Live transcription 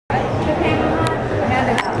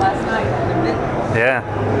Yeah.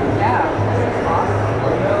 Yeah.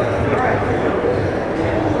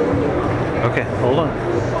 Okay, hold on.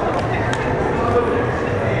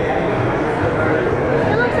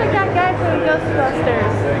 It looks like that guy from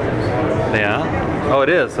Ghostbusters. Yeah. Oh, it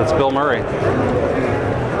is. That's Bill Murray.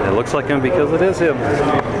 It looks like him because it is him.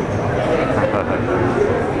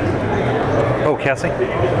 Oh, Cassie?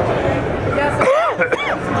 Yes.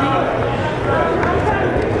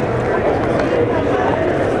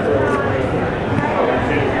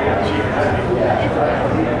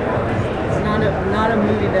 It's not a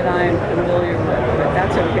movie that I'm familiar with, but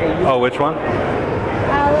that's okay. Oh, which one?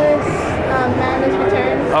 Alice, Madness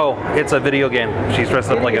Returns. Oh, it's a video game. She's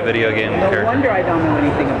dressed up like a video game No character. wonder I don't know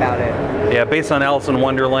anything about it. Yeah, based on Alice in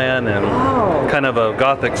Wonderland and kind of a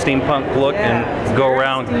gothic steampunk look, Yeah, and go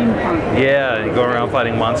around. Steampunk. Yeah, and go around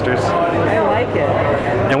fighting monsters. I like it.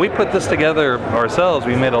 And we put this together ourselves.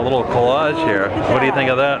 We made a little collage here. What do you think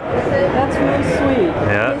of that? That's really sweet.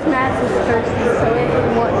 Yeah. His mask is thirsty, so it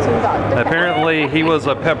didn't want to Dr. Apparently, he was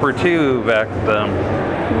a pepper too back then.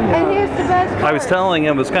 And here's the best part. I was telling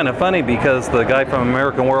him it was kind of funny because the guy from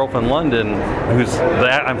American Werewolf in London,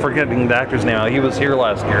 I'm forgetting the actor's name, he was here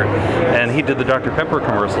last year, and he did the Dr. Pepper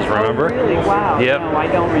commercials, remember? Oh, really? Wow. Yep. No, I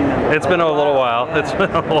don't remember. It's been a little while. Yeah. It's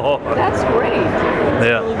been a little while. That's great. That's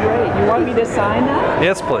Yeah. really great. You want me to sign that?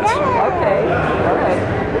 Yes, please. Okay. All right.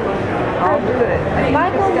 I'll do it.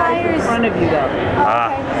 Michael Myers. In front of you, though.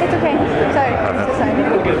 Oh, okay. It's okay. Sorry. It's a sign.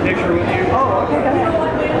 We'll get a picture with you. Oh, okay. Go ahead.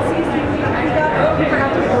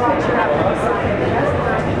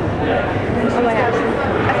 Oh my gosh.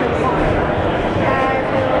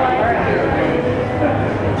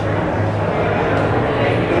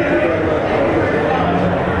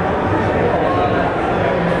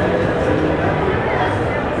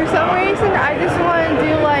 For some reason, I just want to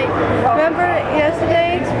do like, remember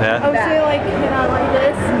yesterday? Yeah. I was doing like, like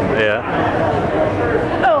this.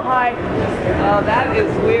 Yeah. Oh, hi. Oh, that is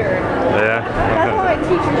weird. Yeah. That's what my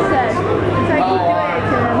teacher said. So I keep doing it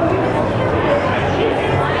to them.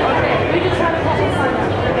 We just have to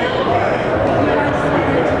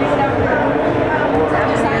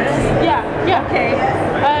Yeah. Okay.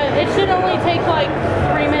 It should only take like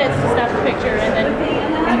 3 minutes to snap a picture, and then.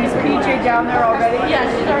 And is PJ down there already? Yeah,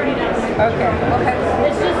 she's already done. Okay. Okay.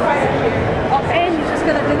 It's just right up here. Okay, and you're just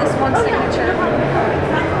going to do this one signature.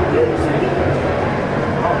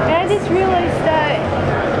 And I just realized that.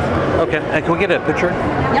 Okay. And can we get a picture?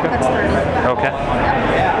 Yep, that's 30. Okay.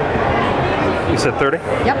 You said 30?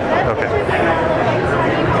 Yep. Okay.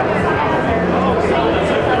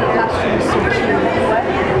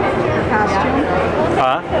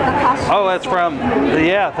 Huh? Oh, that's from.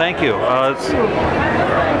 Yeah, thank you.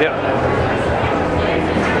 Yeah.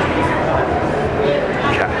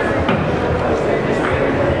 Okay.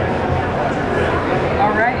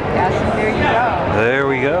 All right, Cassie, there you go. There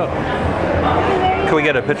we go. Can we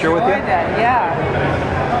get a picture with you? Enjoy that, yeah.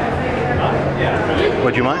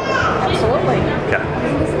 Would you mind? Absolutely. Okay.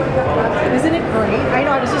 Isn't it great? I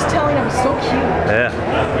know, I was just telling him, it's so cute. Yeah.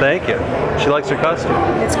 Thank you. She likes her costume.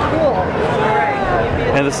 It's cool. All right.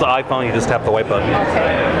 And this is the iPhone. You just tap the white button.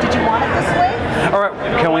 Okay. Did you want it this way? All right.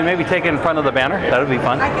 Can we maybe take it in front of the banner? That would be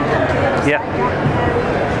fun. I can come to the other Yeah. side.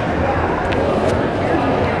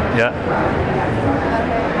 Yeah.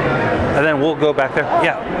 And then we'll go back there.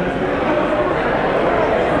 Yeah.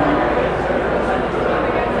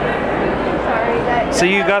 So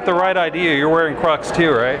you got the right idea. You're wearing Crocs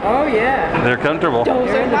too, right? Oh, yeah. They're comfortable. Those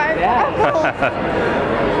are the best.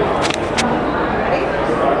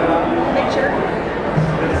 Picture.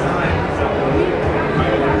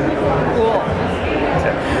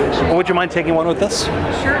 Cool. Would you mind taking one with us?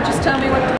 Sure, just tell me what to